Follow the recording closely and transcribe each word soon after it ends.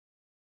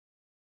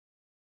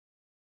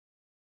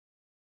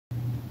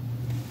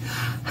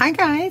Hi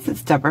guys,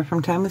 it's Deborah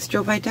from Time with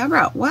Jill by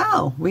Deborah.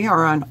 Well, we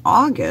are on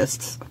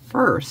August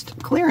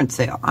 1st clearance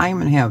sale. I'm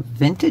going to have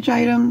vintage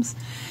items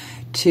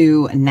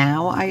to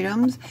now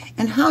items,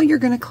 and how you're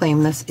going to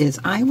claim this is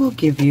I will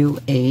give you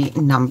a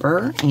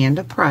number and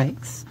a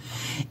price,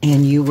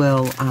 and you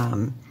will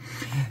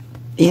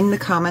in the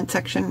comment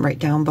section right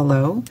down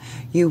below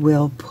you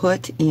will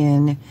put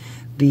in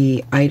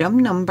the item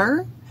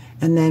number,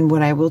 and then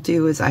what I will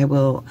do is I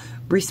will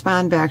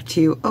respond back to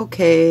you,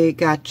 okay,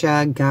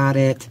 gotcha, got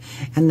it,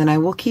 and then I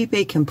will keep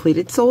a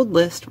completed sold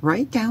list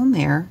right down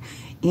there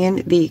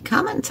in the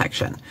comment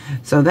section,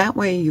 so that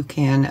way you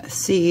can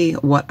see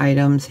what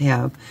items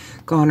have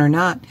gone or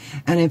not.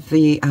 And if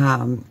the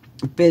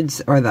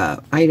bids or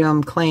the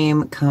item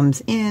claim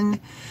comes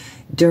in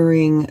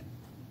during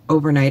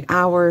overnight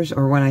hours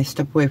or when I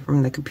step away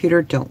from the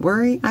computer, don't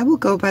worry, I will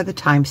go by the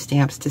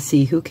timestamps to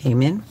see who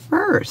came in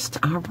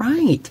first. All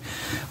right,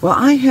 well,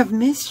 I have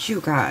missed you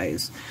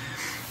guys.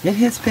 It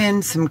has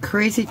been some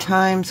crazy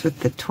times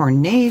with the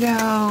tornado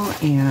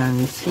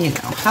and, you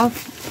know,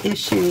 health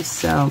issues.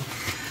 So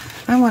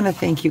I want to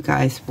thank you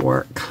guys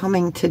for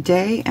coming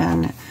today,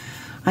 and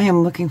I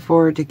am looking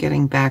forward to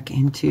getting back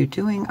into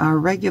doing our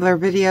regular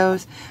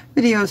videos.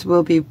 Videos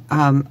will be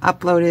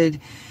uploaded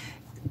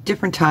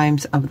different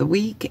times of the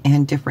week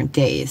and different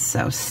days.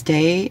 So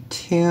stay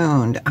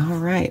tuned. All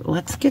right,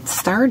 let's get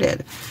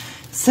started.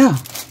 So,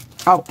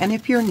 oh, and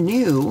if you're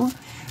new,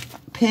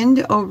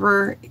 pinned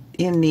over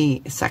in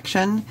the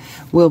section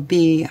will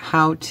be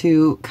how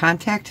to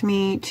contact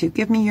me to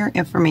give me your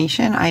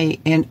information.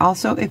 And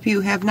also, if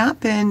you have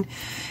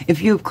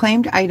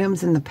claimed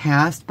items in the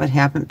past but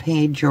haven't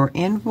paid your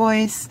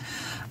invoice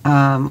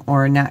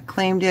or not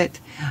claimed it,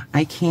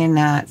 I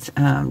cannot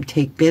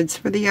take bids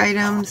for the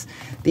items.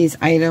 These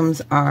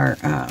items are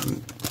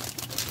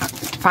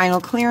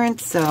final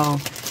clearance, so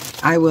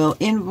I will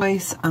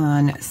invoice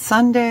on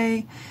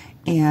Sunday.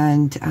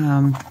 And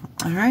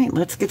all right,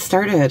 let's get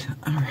started.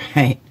 All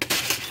right,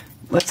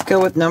 let's go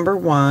with number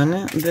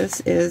one. This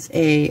is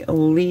a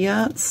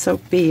Leah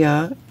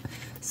Sophia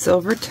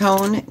silver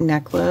tone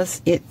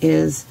necklace. It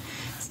is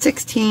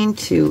 16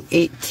 to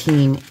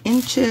 18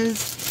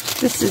 inches.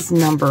 This is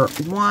number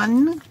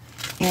one,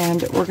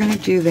 and we're going to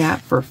do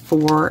that for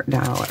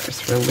 $4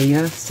 for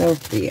Leah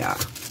Sophia.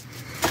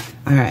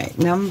 All right,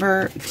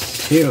 number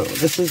two.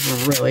 This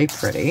is really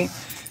pretty.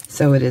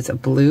 So it is a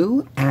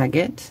blue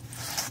agate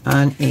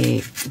on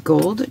a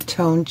gold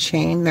tone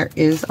chain. There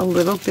is a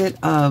little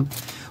bit of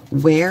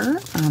wear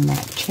on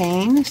that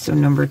chain. So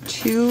number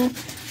two,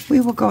 we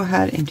will go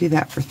ahead and do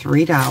that for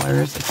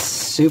 $3. It's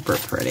super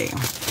pretty.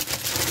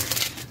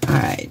 All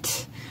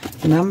right,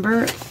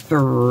 number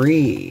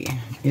three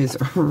is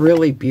a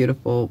really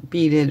beautiful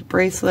beaded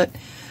bracelet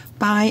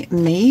by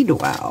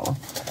Madewell.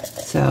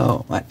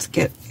 So let's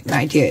get an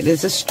idea. It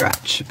is a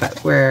stretch, but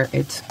where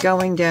it's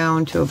going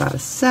down to about a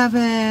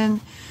 7,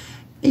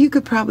 you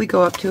could probably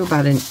go up to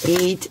about an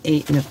 8,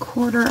 8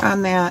 1/4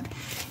 on that.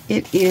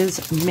 It is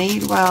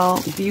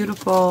Madewell,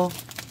 beautiful.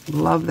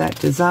 Love that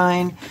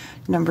design.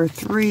 Number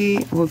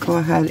three, we'll go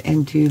ahead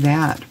and do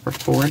that for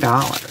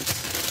 $4.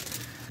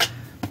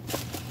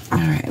 All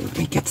right, let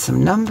me get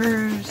some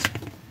numbers.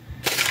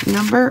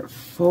 Number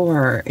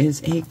four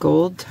is a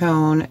gold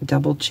tone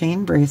double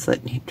chain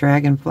bracelet,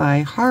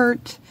 dragonfly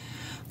heart,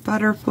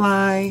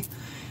 butterfly.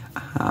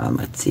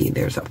 Let's see,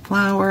 there's a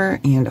flower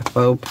and a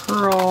faux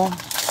pearl.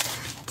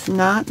 It's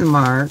not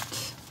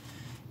marked.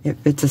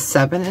 If it's a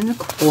 7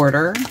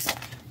 1/4,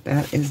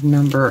 that is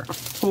number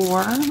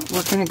four.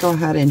 We're going to go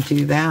ahead and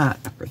do that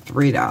for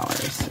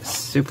 $3.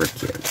 Super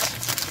cute.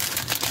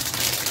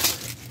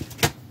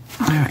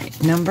 All right,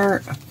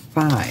 number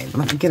five.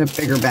 Let me get a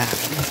bigger bag.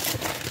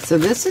 So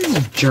this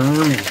is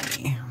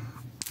Germany.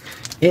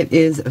 It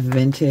is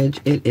vintage.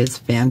 It is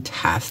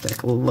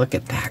fantastic. Look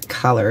at that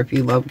color. If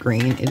you love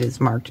green, it is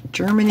marked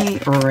Germany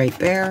right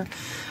there.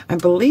 I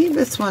believe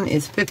this one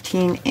is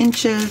 15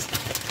 inches,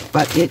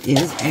 but it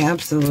is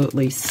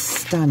absolutely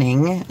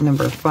stunning.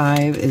 Number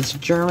five is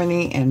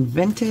Germany and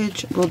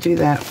vintage. We'll do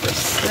that for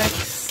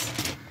 $6.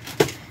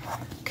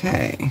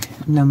 Okay,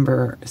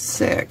 number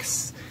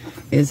six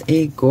is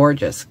a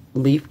gorgeous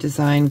leaf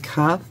design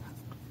cuff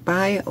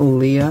by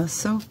Leah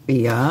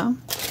Sophia.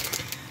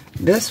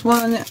 This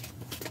one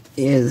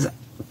is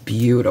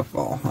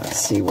beautiful.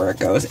 Let's see where it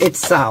goes. It's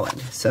solid,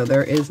 so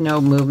there is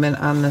no movement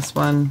on this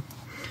one.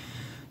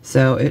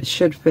 So it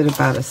should fit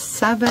about a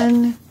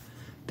 7.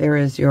 There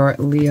is your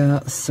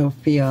Leah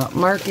Sophia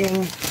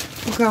marking.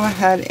 We'll go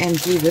ahead and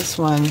do this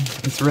one.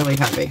 It's really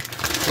heavy.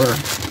 We'll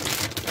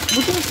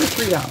do it for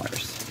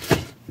 $3.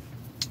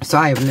 So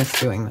I have missed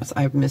doing this.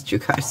 I've missed you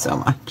guys so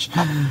much.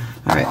 All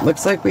right,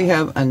 looks like we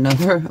have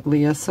another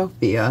Leah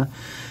Sophia.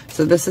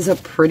 So this is a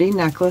pretty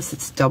necklace.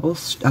 It's double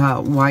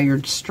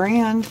wired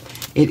strand.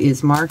 It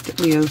is marked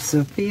Leah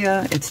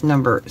Sophia. It's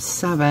number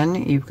 7.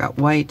 You've got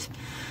white,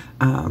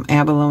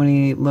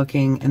 abalone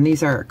looking, and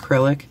these are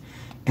acrylic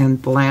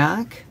and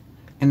black,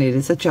 and it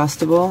is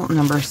adjustable.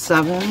 Number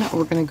 7.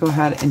 We're going to go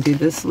ahead and do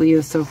this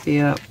Leah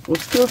Sophia.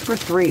 Let's do it for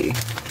 $3.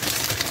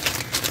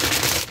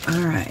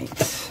 All right.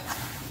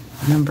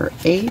 Number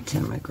 8,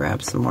 I'm going to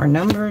grab some more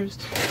numbers.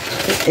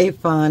 It's a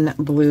fun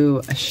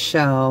blue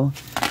shell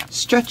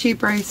stretchy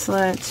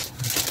bracelet.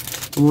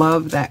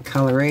 Love that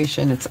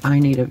coloration. It's I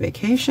Need a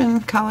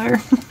Vacation color.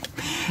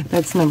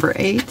 That's number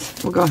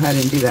 8. We'll go ahead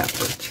and do that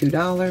for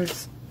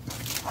 $2.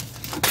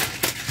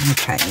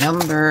 Okay,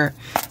 number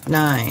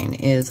 9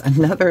 is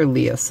another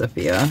Leah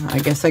Sophia. I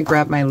guess I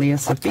grabbed my Leah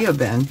Sophia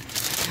bin.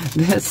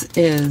 This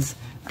is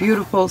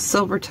beautiful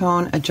silver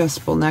tone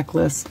adjustable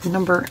necklace.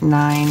 Number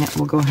 9.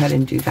 We'll go ahead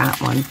and do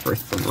that one for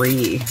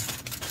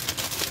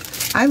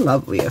 $3. I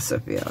love Leah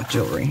Sophia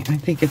jewelry. I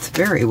think it's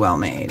very well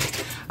made.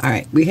 All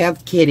right, we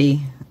have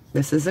Kitty.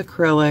 This is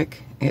acrylic.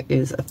 It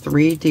is a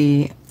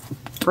 3D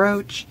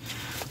brooch.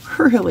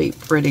 Really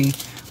pretty.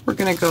 We're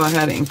going to go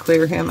ahead and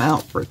clear him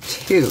out for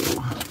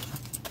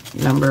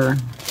 $2. Number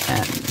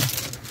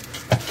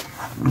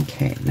 10.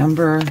 Okay,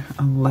 number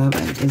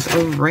 11 is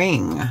a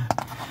ring.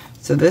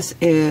 So this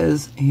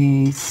is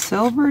a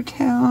silver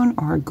tone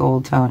or a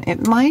gold tone.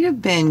 It might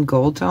have been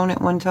gold tone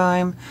at one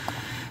time,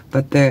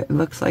 but it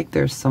looks like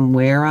there's some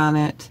wear on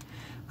it.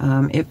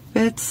 It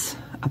fits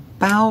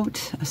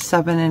about a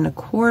 7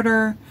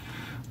 1/4.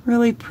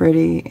 Really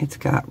pretty. It's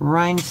got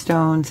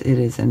rhinestones. It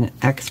is an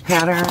X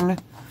pattern.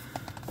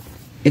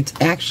 It's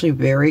actually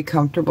very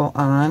comfortable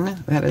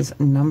on. That is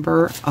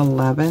number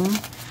 11.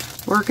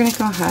 We're going to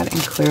go ahead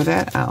and clear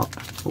that out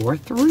for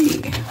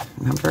 $3.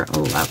 Number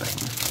 11.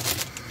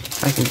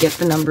 If I can get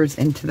the numbers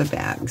into the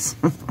bags.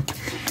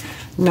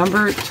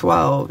 Number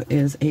 12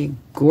 is a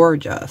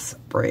gorgeous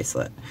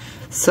bracelet.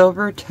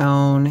 Silver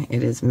tone.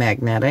 It is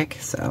magnetic,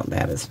 so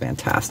that is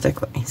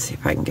fantastic. Let me see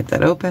if I can get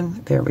that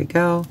open. There we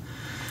go. I'm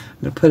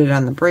going to put it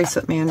on the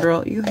bracelet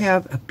mandrel. You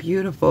have a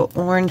beautiful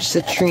orange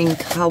citrine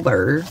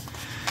color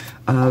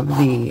of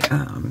the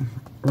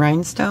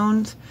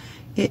rhinestones.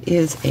 It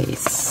is a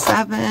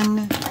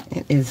 7.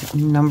 It is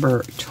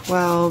number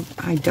 12.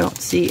 I don't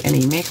see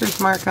any maker's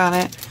mark on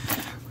it.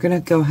 We're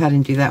going to go ahead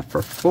and do that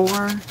for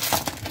 $4.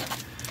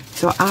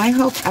 So I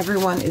hope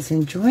everyone is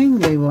enjoying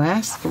the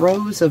last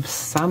throes of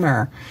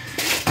summer.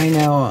 I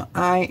know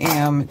I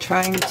am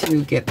trying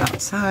to get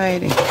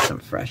outside and get some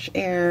fresh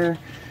air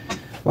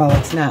while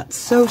it's not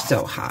so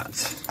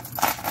hot.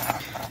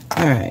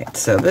 All right,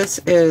 so this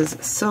is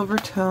silver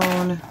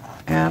tone.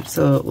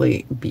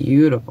 Absolutely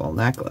beautiful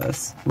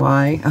necklace.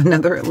 Why?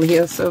 Another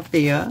Leah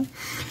Sophia.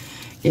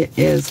 It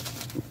is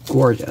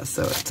gorgeous.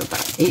 So it's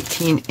about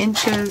 18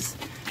 inches.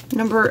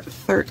 Number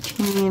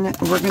 13.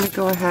 We're going to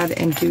go ahead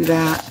and do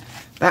that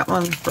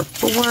one for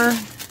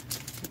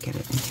 $4. Get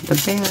it into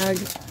the bag.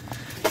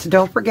 So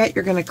don't forget,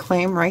 you're going to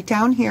claim right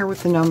down here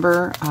with the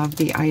number of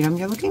the item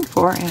you're looking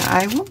for, and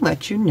I will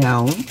let you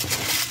know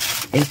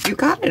if you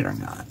got it or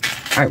not.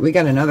 All right, we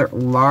got another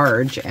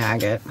large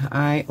agate.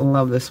 I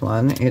love this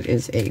one. It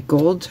is a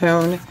gold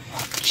tone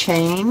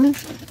chain,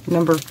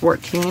 number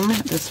 14.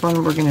 This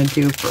one we're going to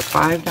do for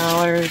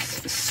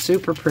 $5.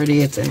 Super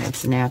pretty. It's in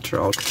its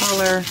natural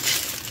color.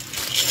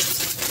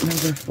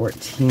 Number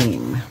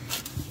 14.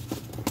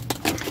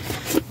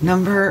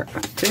 Number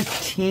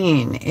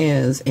 15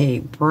 is a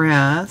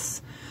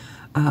brass.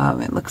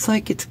 It looks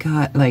like it's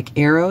got like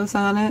arrows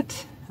on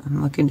it.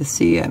 I'm looking to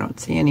see. I don't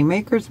see any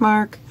maker's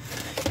mark.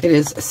 It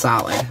is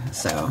solid,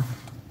 so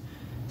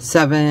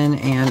 7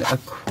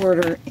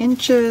 1/4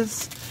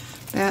 inches.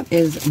 That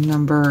is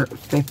number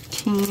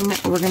 15.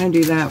 We're going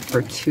to do that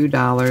for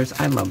 $2.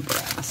 I love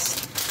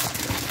brass.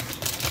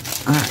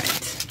 All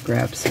right,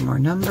 grab some more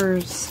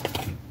numbers.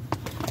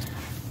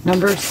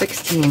 Number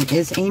 16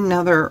 is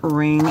another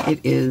ring.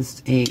 It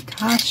is a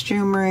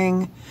costume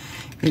ring.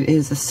 It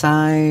is a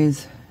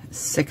size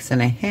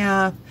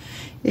 6.5.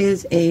 It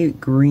is a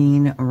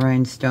green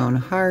rhinestone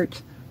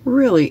heart.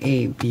 Really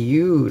a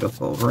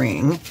beautiful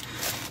ring.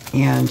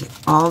 And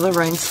all the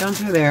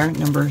rhinestones are there.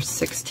 Number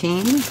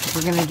 16.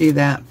 We're going to do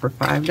that for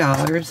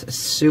 $5.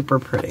 Super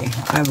pretty.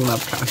 I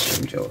love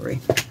costume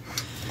jewelry.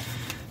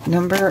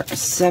 Number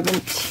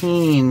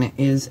 17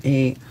 is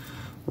a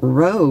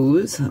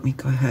rose. Let me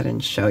go ahead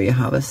and show you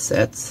how this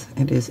sits.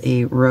 It is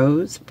a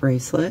rose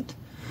bracelet.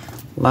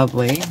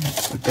 Lovely.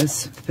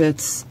 This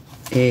fits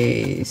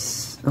a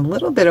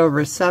little bit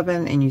over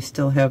 7, and you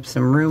still have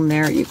some room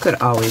there. You could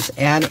always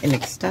add an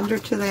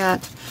extender to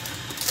that.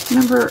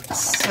 Number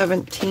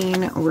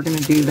 17, we're going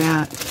to do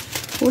that.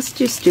 Let's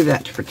just do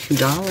that for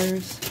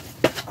 $2.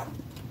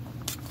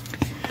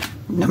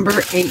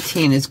 Number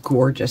 18 is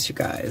gorgeous, you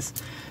guys.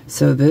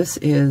 So this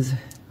is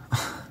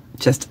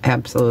just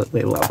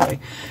absolutely lovely.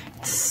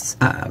 It's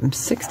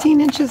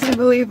 16 inches, I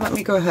believe. Let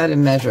me go ahead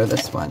and measure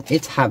this one.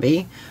 It's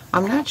heavy.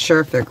 I'm not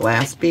sure if they're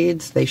glass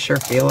beads. They sure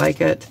feel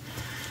like it.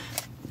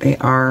 They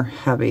are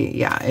heavy.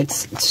 Yeah,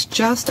 it's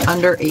just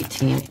under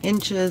 18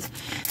 inches.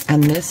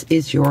 And this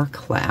is your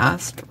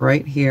clasp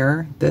right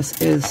here.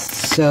 This is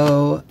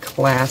so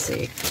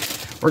classy.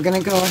 We're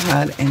going to go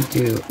ahead and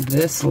do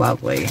this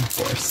lovely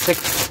for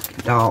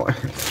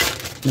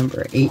 $6.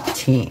 Number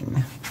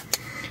 18.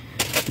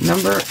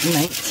 Number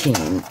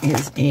 19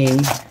 is a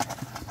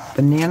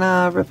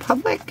Banana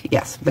Republic.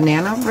 Yes,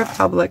 Banana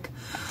Republic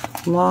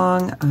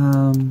long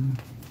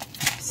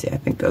See, I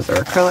think those are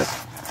acrylic.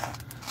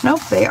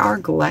 Nope, they are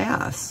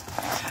glass.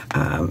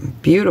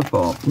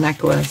 Beautiful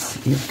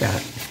necklace. You've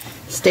got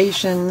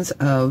stations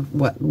of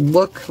what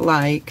look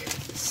like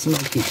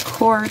smoky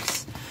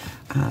quartz,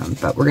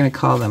 but we're going to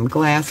call them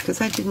glass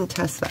because I didn't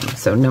test them.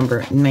 So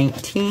number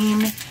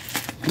 19,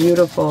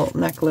 beautiful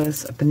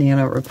necklace,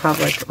 Banana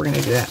Republic. We're going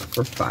to do that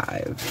for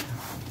 $5.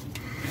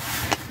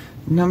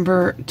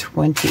 Number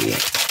 20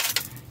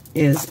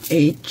 is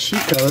a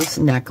Chico's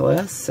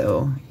necklace.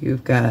 So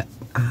you've got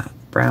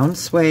brown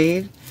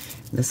suede,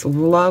 this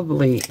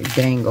lovely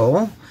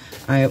dangle.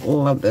 I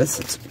love this.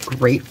 It's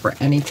great for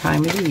any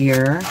time of the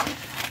year,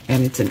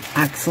 and it's in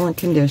excellent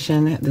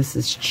condition. This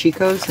is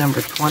Chico's number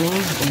 20.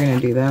 We're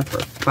going to do that for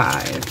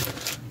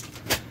 $5.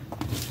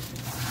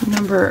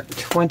 Number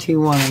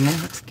 21.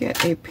 Let's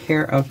get a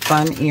pair of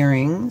fun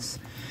earrings.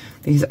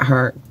 These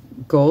are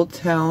gold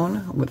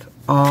tone with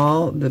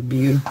all the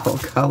beautiful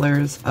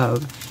colors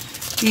of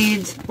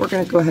beads. We're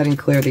going to go ahead and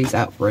clear these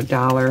out for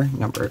 $1.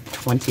 Number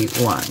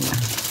 21.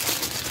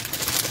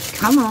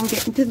 Come on,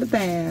 get into the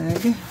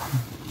bag.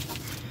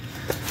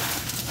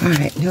 All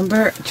right,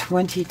 number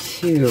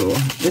 22.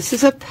 This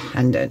is a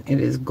pendant. It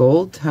is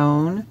gold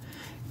tone,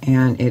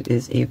 and it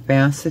is a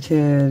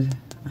faceted,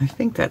 I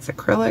think that's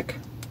acrylic.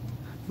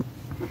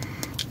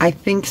 I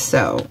think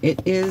so.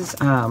 It is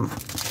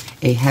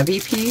a heavy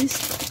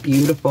piece,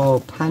 beautiful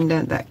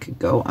pendant that could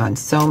go on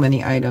so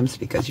many items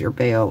because your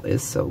bail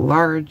is so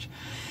large.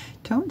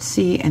 Don't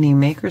see any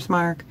maker's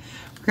mark.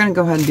 We're going to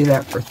go ahead and do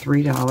that for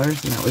 $3,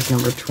 and that was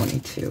number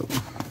 22.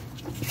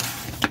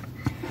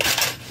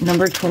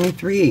 Number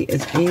 23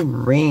 is a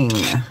ring.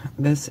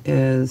 This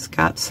is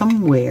got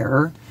some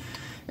wear.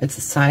 It's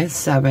a size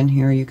 7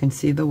 here. You can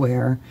see the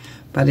wear,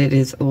 but it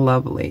is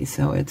lovely.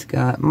 So it's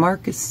got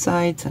Marcus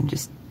sights. I'm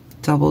just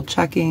double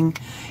checking,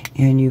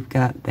 and you've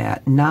got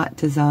that knot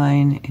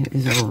design. It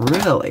is a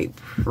really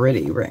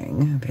pretty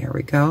ring. There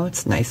we go.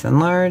 It's nice and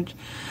large.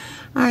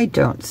 I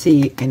don't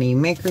see any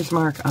maker's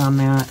mark on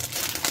that.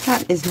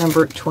 That is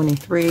number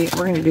 23.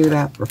 We're going to do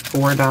that for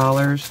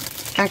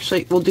 $4.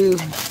 Actually, we'll do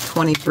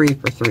 23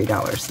 for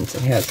 $3 since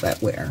it has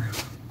that wear.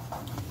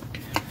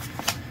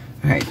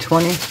 All right,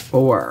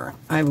 24.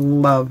 I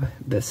love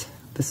this.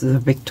 This is a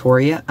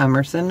Victoria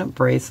Emerson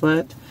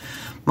bracelet.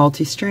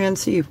 Multi-strand,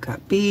 so you've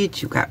got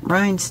beads, you've got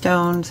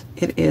rhinestones.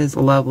 It is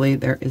lovely.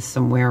 There is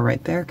some wear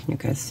right there. Can you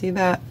guys see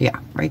that? Yeah,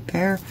 right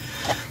there.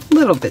 A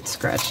little bit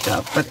scratched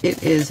up, but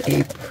it is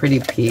a pretty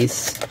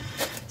piece.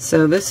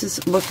 So this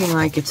is looking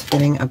like it's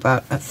fitting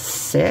about a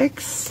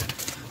 6.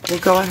 We'll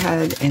go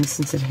ahead, and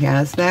since it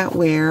has that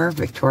wear,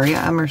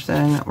 Victoria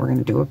Emerson, we're going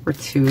to do it for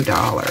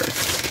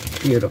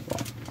 $2.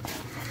 Beautiful.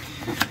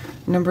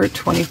 Number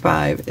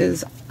 25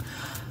 is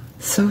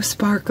so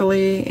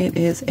sparkly. It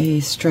is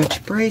a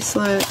stretch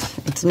bracelet.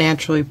 It's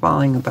naturally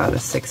falling about a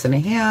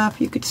 6.5.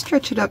 You could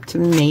stretch it up to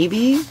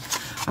maybe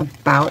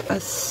about a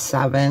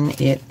 7.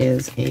 It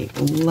is a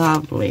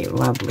lovely,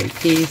 lovely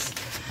piece.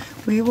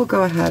 We will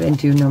go ahead and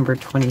do number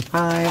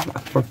 25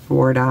 for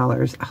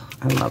 $4. Oh,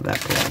 I love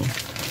that ring.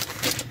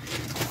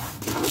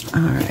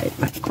 All right,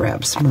 let's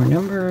grab some more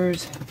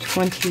numbers.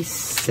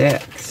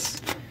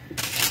 26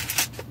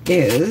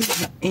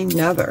 is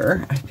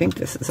another, I think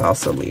this is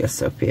also Leah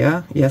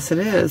Sophia. Yes, it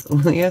is.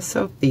 Leah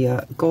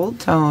Sophia gold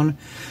tone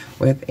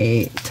with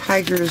a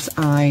tiger's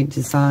eye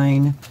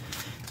design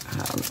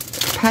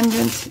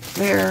pendant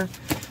there.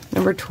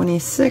 Number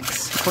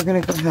 26, we're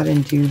going to go ahead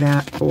and do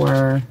that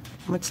for,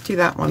 let's do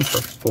that one for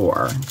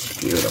 $4. It's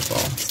beautiful.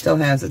 Still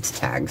has its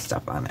tag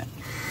stuff on it.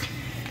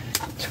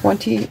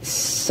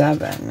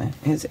 27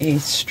 is a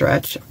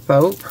stretch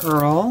faux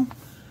pearl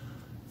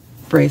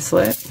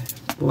bracelet.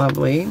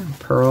 Lovely.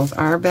 Pearls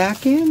are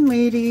back in,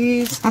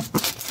 ladies.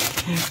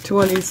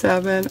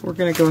 27. We're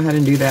going to go ahead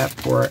and do that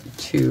for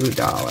 $2.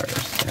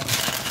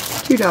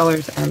 So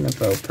 $2 on the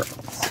faux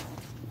pearls.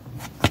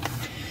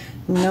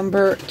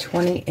 Number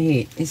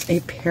 28 is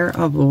a pair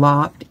of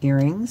loft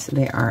earrings.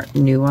 They are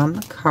new on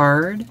the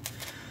card.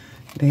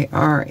 They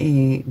are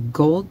a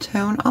gold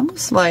tone,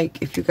 almost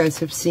like if you guys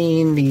have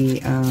seen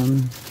the,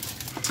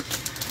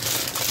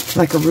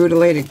 like a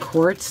rutilated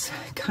quartz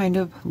kind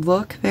of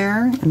look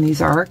there. And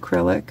these are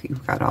acrylic.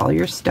 You've got all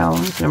your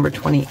stones. Number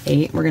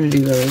 28, we're going to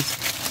do those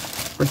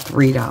for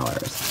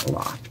 $3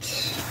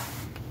 loft.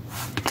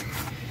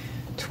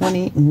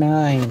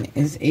 29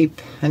 is a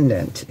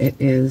pendant. It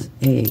is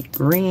a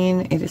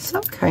green. It is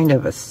some kind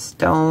of a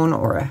stone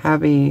or a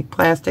heavy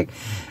plastic.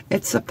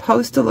 It's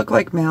supposed to look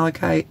like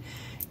malachite.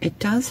 It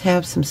does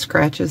have some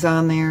scratches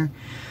on there.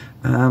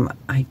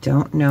 I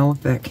don't know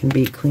if that can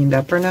be cleaned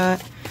up or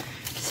not.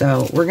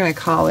 So we're going to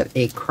call it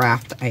a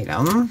craft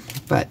item.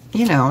 But,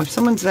 you know, if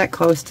someone's that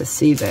close to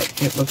see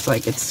that it looks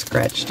like it's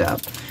scratched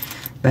up,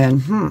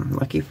 then,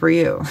 lucky for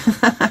you.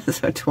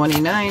 So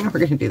 29, we're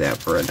going to do that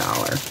for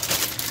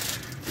 $1.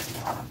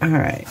 All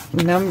right,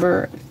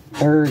 number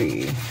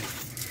 30.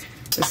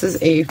 This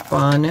is a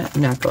fun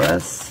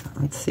necklace.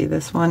 Let's see,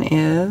 this one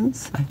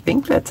is, I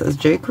think that says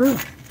J. Crew.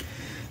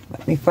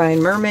 Let me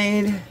find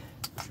mermaid.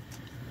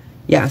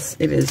 Yes,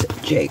 it is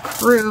J.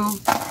 Crew.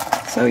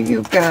 So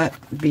you've got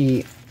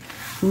the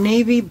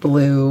navy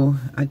blue,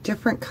 a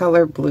different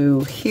color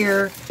blue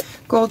here,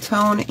 gold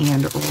tone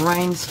and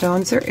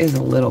rhinestones. There is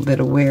a little bit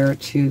of wear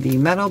to the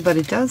metal, but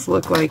it does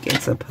look like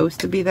it's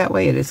supposed to be that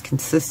way. It is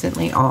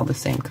consistently all the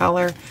same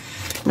color.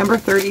 Number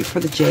 30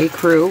 for the J.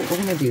 Crew, we're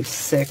going to do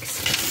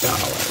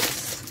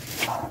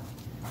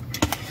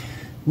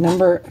 $6.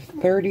 Number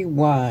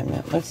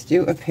 31, let's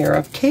do a pair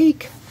of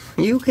cake.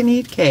 You can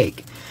eat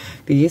cake.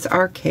 These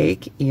are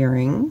cake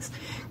earrings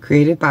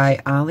created by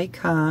Ali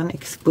Khan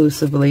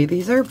exclusively.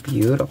 These are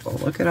beautiful.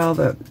 Look at all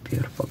the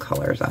beautiful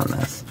colors on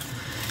this.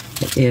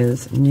 It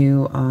is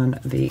new on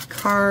the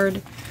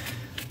card.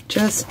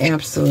 Just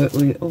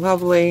absolutely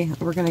lovely.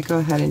 We're going to go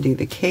ahead and do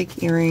the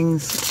cake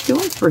earrings. Let's do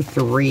them for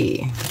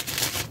 $3.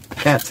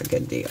 That's a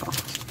good deal.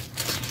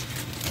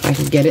 If I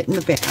can get it in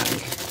the bag.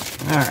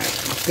 All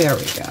right, there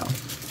we go.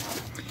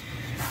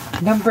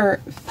 Number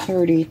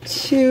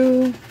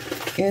 32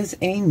 is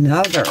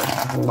another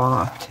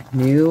loft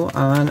new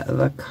on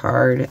the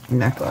card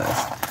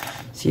necklace.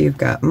 So you've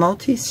got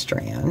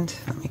multi-strand.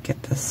 Let me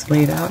get this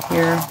laid out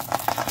here.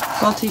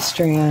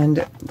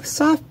 Multi-strand,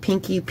 soft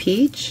pinky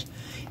peach,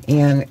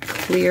 and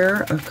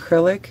clear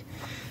acrylic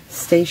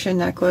station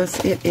necklace.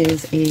 It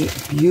is a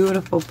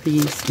beautiful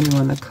piece new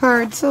on the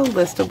card, so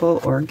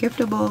listable or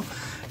giftable.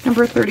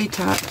 Number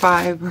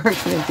 35, we're going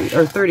to do,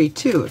 or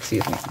 32,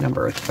 excuse me,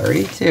 number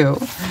 32.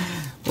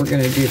 We're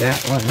going to do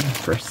that one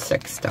for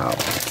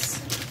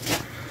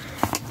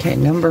 $6. Okay,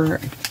 number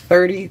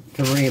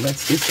 33.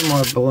 Let's do some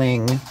more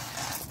bling.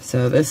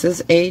 So this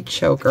is a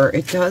choker.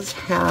 It does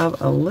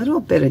have a little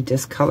bit of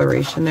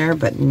discoloration there,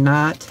 but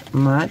not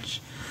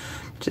much.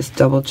 Just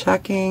double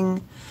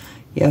checking.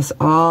 Yes,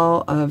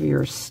 all of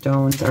your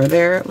stones are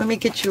there. Let me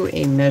get you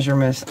a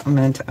measurement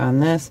on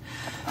this.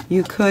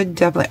 You could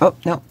definitely, oh,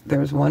 no,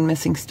 there's one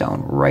missing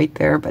stone right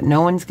there, but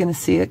no one's going to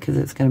see it because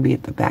it's going to be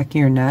at the back of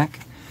your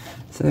neck.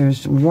 So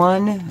there's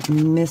one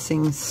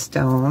missing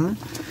stone.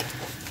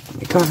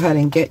 Let me go ahead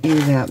and get you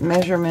that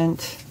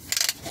measurement.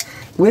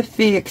 With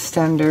the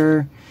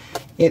extender,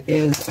 it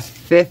is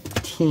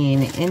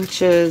 15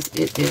 inches.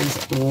 It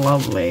is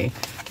lovely.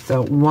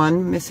 So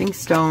one missing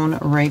stone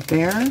right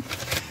there.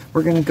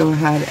 We're going to go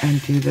ahead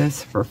and do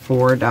this for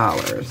 $4.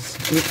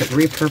 We could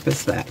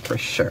repurpose that for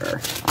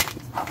sure.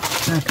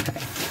 Okay.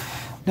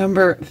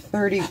 Number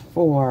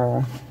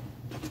 34.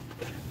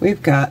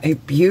 We've got a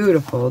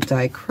beautiful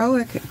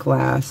dichroic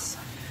glass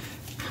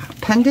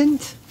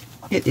pendant.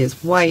 It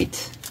is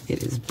white.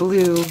 It is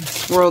blue,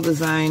 swirl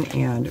design,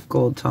 and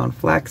gold tone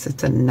flex.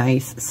 It's a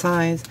nice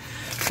size.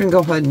 We're going to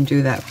go ahead and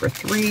do that for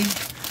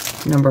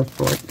 $3. Number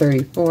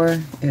 34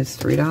 is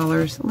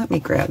 $3. Let me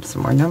grab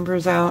some more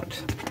numbers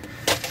out.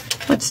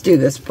 Let's do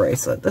this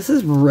bracelet. This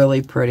is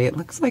really pretty. It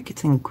looks like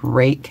it's in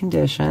great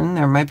condition.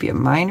 There might be a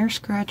minor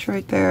scratch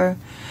right there.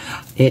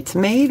 It's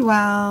made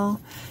well.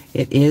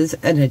 It is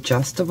an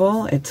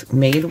adjustable. It's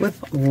made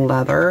with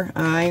leather.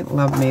 I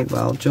love made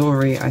well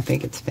jewelry. I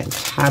think it's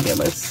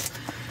fantabulous.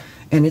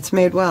 And it's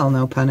made well,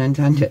 no pun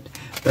intended.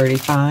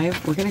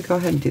 35. We're going to go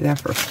ahead and do that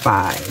for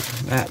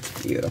 $5.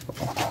 That's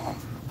beautiful.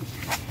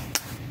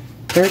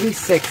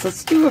 36.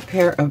 Let's do a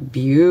pair of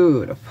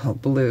beautiful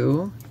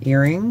blue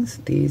earrings.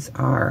 These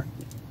are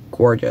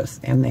gorgeous.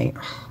 And they,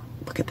 oh,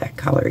 look at that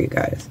color, you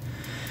guys.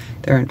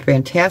 They're in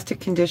fantastic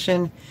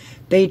condition.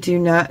 They do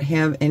not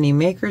have any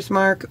maker's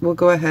mark. We'll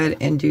go ahead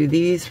and do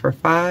these for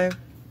 $5.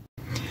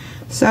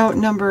 So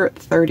number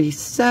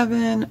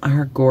 37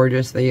 are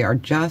gorgeous. They are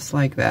just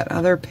like that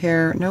other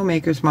pair. No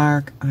maker's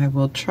mark. I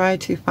will try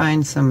to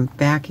find some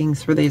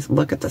backings for these.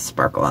 Look at the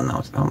sparkle on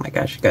those. Oh my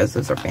gosh, you guys,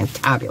 those are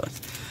fantabulous.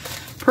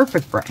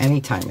 Perfect for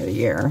any time of the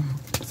year,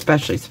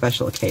 especially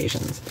special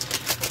occasions.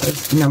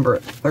 That's number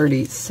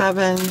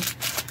 37.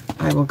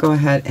 I will go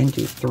ahead and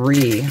do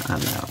 3 on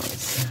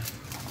those.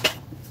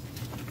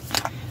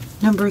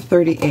 Number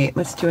 38,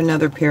 let's do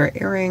another pair of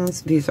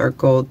earrings. These are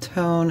gold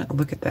tone.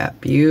 Look at that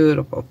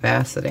beautiful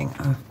faceting.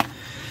 Oh,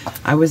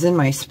 I was in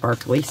my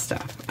sparkly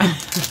stuff.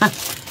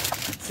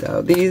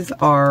 So these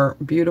are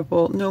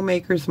beautiful, no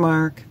maker's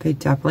mark. They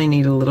definitely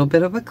need a little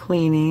bit of a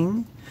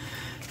cleaning.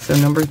 So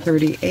number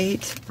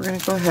 38, we're going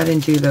to go ahead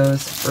and do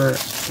those for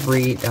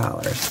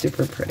 $3.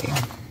 Super pretty.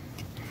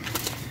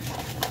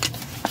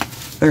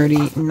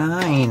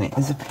 39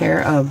 is a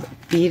pair of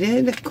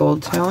beaded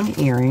gold tone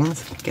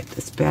earrings. Get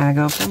this bag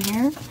open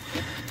here.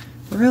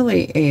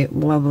 Really a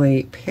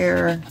lovely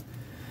pair.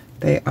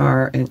 They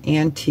are an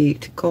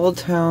antique gold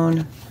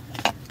tone.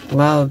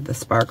 Love the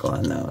sparkle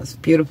on those.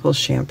 Beautiful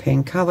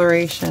champagne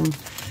coloration.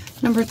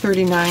 Number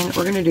 39,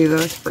 we're going to do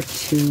those for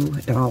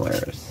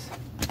 $2.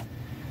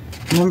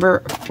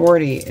 Number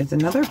 40 is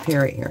another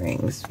pair of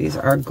earrings. These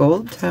are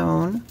gold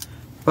tone,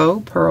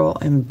 faux pearl,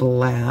 and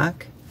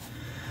black.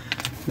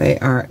 They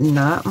are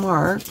not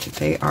marked.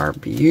 They are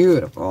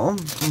beautiful.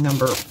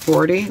 Number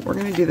 40, we're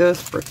going to do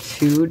those for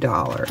 $2.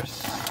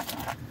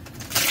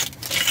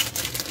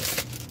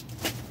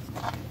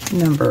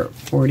 Number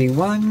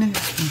 41,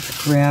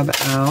 let's grab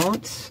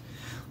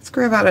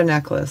out a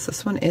necklace.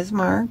 This one is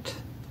marked.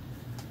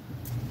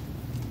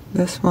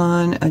 This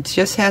one, it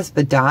just has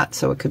the dot,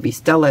 so it could be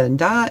Stella and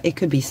Dot. It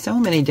could be so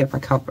many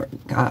different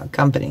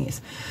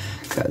companies,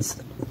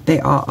 because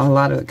a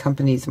lot of the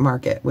companies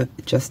market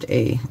with just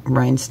a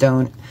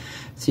rhinestone.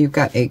 So you've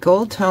got a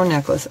gold tone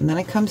necklace, and then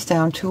it comes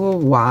down to a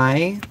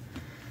Y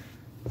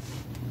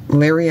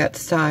lariat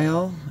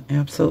style.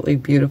 Absolutely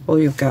beautiful.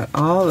 You've got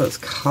all those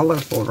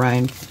colorful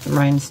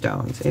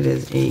rhinestones. It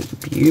is a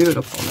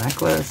beautiful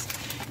necklace.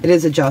 It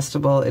is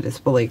adjustable. It is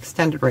fully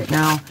extended right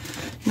now.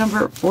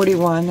 Number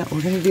 41,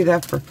 we're going to do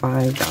that for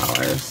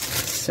 $5.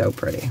 So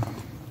pretty.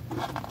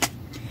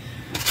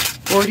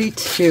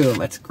 42,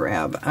 let's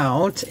grab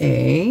out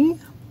a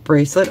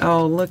bracelet.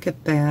 Oh, look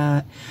at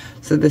that.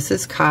 So this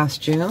is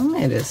costume.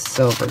 It is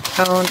silver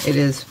tone. It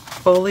is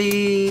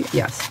fully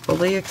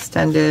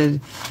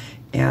extended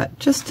at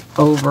just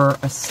over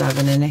a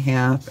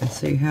 7.5. And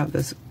so you have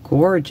this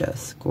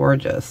gorgeous,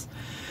 gorgeous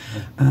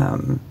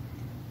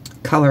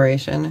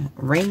coloration,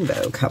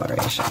 rainbow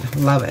coloration.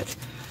 Love it.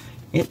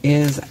 It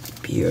is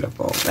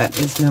beautiful. That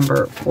is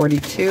number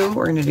 42.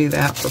 We're going to do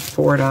that for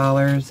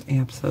 $4.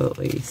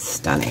 Absolutely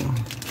stunning.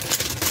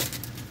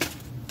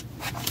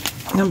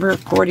 Number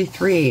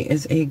 43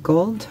 is a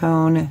gold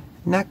tone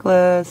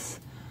necklace.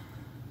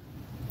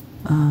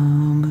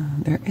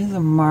 There is a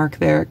mark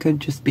there. It could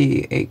just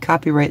be a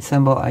copyright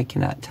symbol. I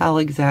cannot tell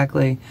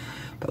exactly.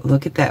 But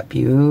look at that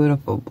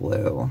beautiful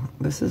blue.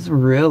 This is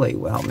really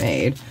well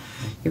made.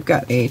 You've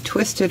got a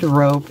twisted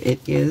rope. It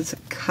is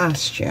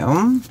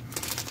costume.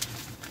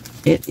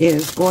 It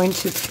is going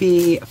to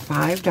be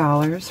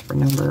 $5 for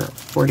number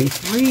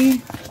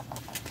 43.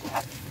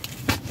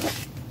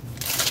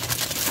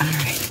 All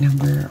right,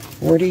 number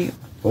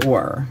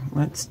 44.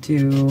 Let's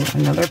do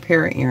another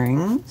pair of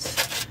earrings.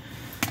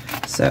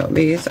 So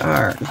these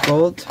are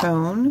gold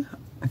tone,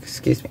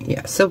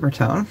 silver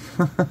tone.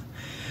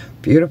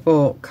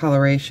 Beautiful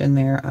coloration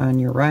there on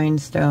your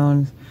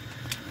rhinestones.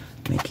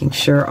 Making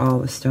sure all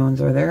the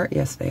stones are there.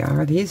 Yes, they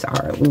are. These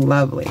are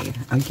lovely.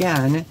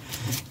 Again,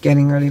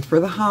 getting ready for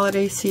the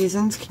holiday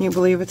seasons. Can you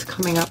believe it's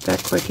coming up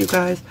that quick, you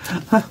guys?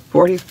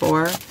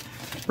 44.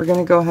 We're going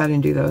to go ahead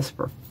and do those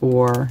for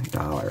 $4.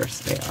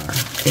 They are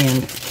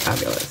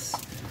fabulous.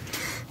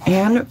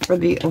 And for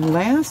the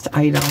last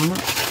item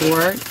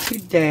for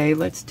today,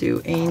 let's do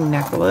a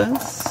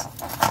necklace.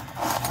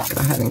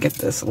 Go ahead and get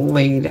this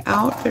laid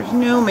out. There's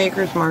no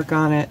maker's mark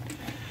on it.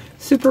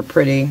 Super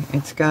pretty.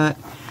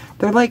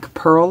 They're like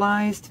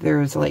pearlized.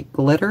 There's like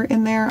glitter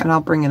in there, and I'll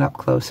bring it up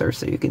closer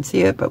so you can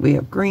see it. But we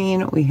have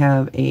green, we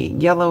have a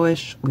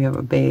yellowish, we have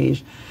a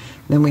beige,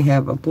 then we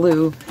have a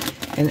blue,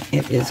 and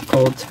it is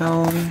gold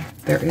tone.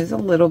 There is a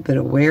little bit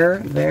of wear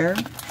there.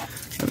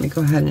 Let me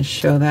go ahead and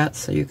show that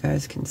so you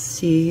guys can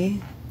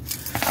see.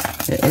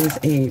 It is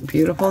a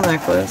beautiful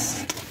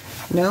necklace.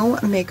 No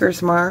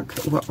maker's mark.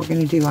 What we're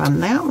going to do on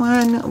that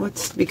one,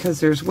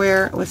 because there's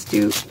wear, let's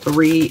do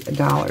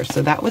 $3.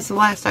 So that was the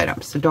last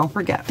item. So don't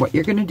forget, what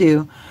you're going to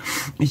do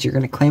is you're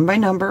going to claim by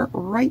number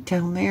right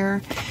down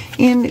there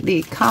in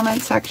the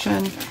comment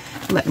section.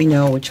 Let me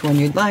know which one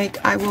you'd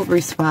like. I will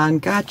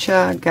respond,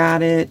 gotcha,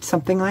 got it,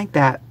 something like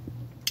that.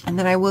 And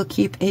then I will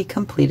keep a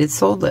completed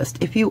sold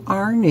list. If you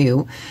are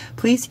new,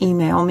 please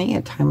email me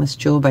at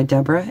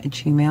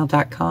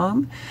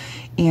timelessjewelbydeborah@gmail.com.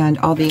 And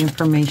all the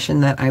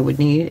information that I would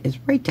need is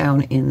right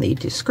down in the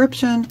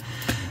description.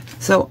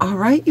 So, all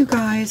right, you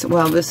guys.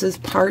 Well, this is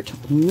part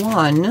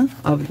 1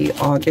 of the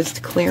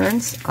August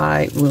clearance.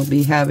 I will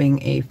be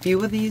having a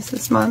few of these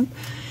this month.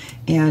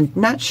 And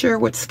not sure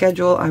what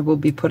schedule I will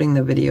be putting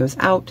the videos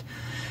out.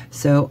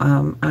 So,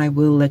 I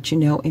will let you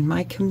know in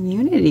my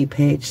community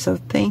page. So,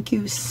 thank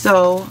you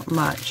so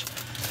much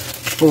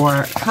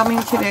for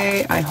coming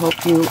today. I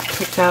hope you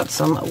picked out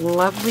some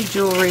lovely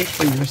jewelry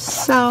for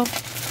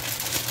yourself.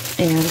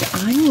 And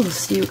I will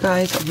see you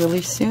guys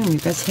really soon. You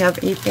guys have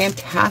a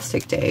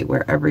fantastic day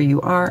wherever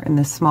you are in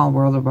this small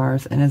world of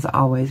ours. And as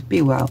always,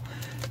 be well.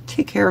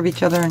 Take care of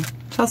each other and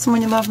tell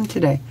someone you love them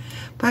today.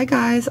 Bye,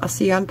 guys. I'll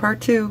see you on part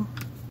 2.